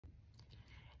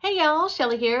Hey y'all,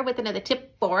 Shelley here with another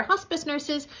tip for hospice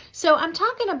nurses. So I'm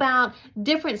talking about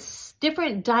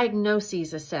different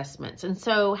diagnoses assessments. And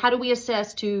so how do we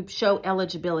assess to show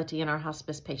eligibility in our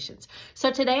hospice patients?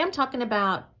 So today I'm talking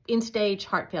about end-stage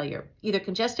heart failure, either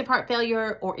congestive heart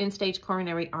failure or end-stage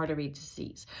coronary artery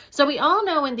disease. So we all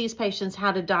know in these patients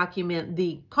how to document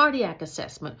the cardiac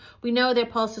assessment. We know their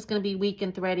pulse is going to be weak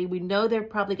and thready. We know they're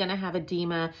probably going to have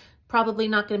edema. Probably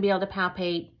not going to be able to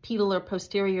palpate pedal or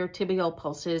posterior tibial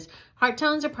pulses. Heart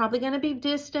tones are probably going to be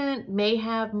distant, may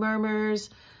have murmurs,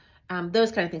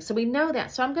 those kind of things. So we know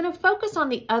that. So I'm going to focus on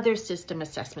the other system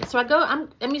assessment. So I'm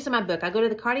using my book. I go to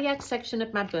the cardiac section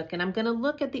of my book and I'm going to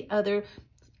look at the other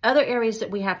areas that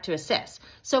we have to assess.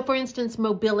 So for instance,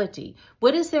 mobility.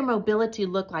 What does their mobility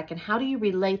look like and how do you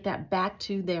relate that back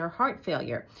to their heart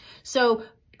failure? So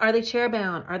are they chair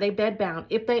bound? Are they bed bound?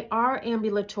 If they are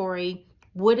ambulatory,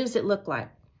 what does it look like?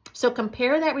 So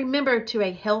compare that, remember, to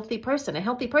a healthy person. A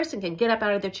healthy person can get up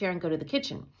out of their chair and go to the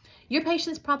kitchen. Your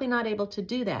patient's probably not able to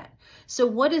do that. So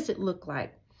what does it look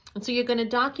like? And so you're going to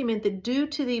document that due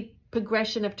to the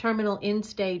progression of terminal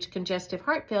end-stage congestive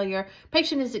heart failure,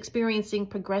 patient is experiencing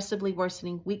progressively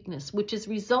worsening weakness, which is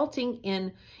resulting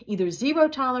in either zero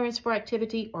tolerance for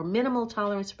activity or minimal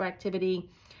tolerance for activity,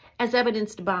 as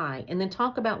evidenced by, and then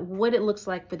talk about what it looks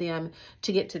like for them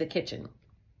to get to the kitchen.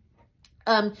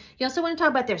 You also want to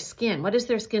talk about their skin. What does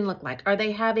their skin look like? Are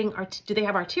they having, do they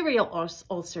have arterial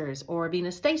ulcers or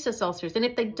venous stasis ulcers? And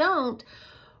if they don't,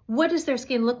 what does their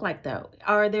skin look like though?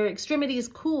 Are their extremities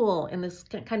cool and this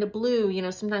kind of blue? You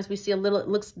know, sometimes we see a little, it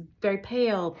looks very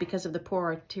pale because of the poor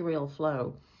arterial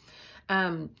flow.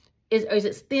 Is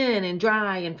it thin and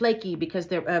dry and flaky because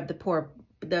of the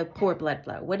poor blood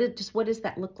flow? What does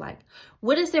that look like?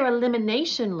 What does their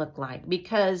elimination look like?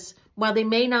 Because while they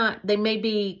may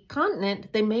be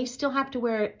continent, they may still have to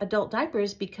wear adult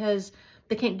diapers because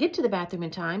they can't get to the bathroom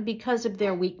in time because of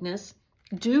their weakness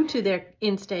due to their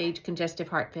end-stage congestive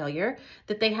heart failure,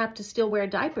 that they have to still wear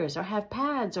diapers or have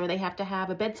pads, or they have to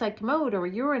have a bedside commode or a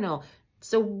urinal.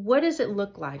 So what does it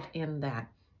look like in that?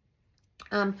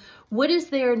 What is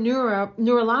their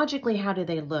neurologically, how do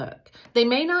they look? They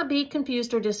may not be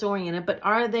confused or disoriented, but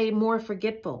are they more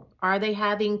forgetful? Are they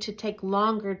having to take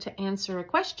longer to answer a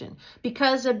question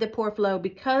because of the poor flow,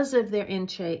 because of their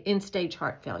end-stage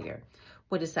heart failure?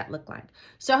 What does that look like?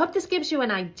 So I hope this gives you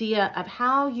an idea of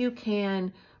how you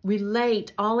can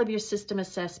relate all of your system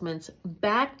assessments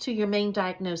back to your main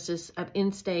diagnosis of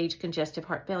end-stage congestive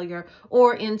heart failure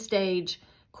or end-stage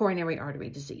coronary artery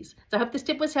disease. So I hope this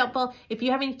tip was helpful. If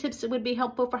you have any tips that would be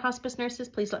helpful for hospice nurses,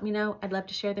 please let me know. I'd love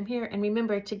to share them here. And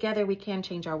remember, together we can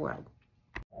change our world.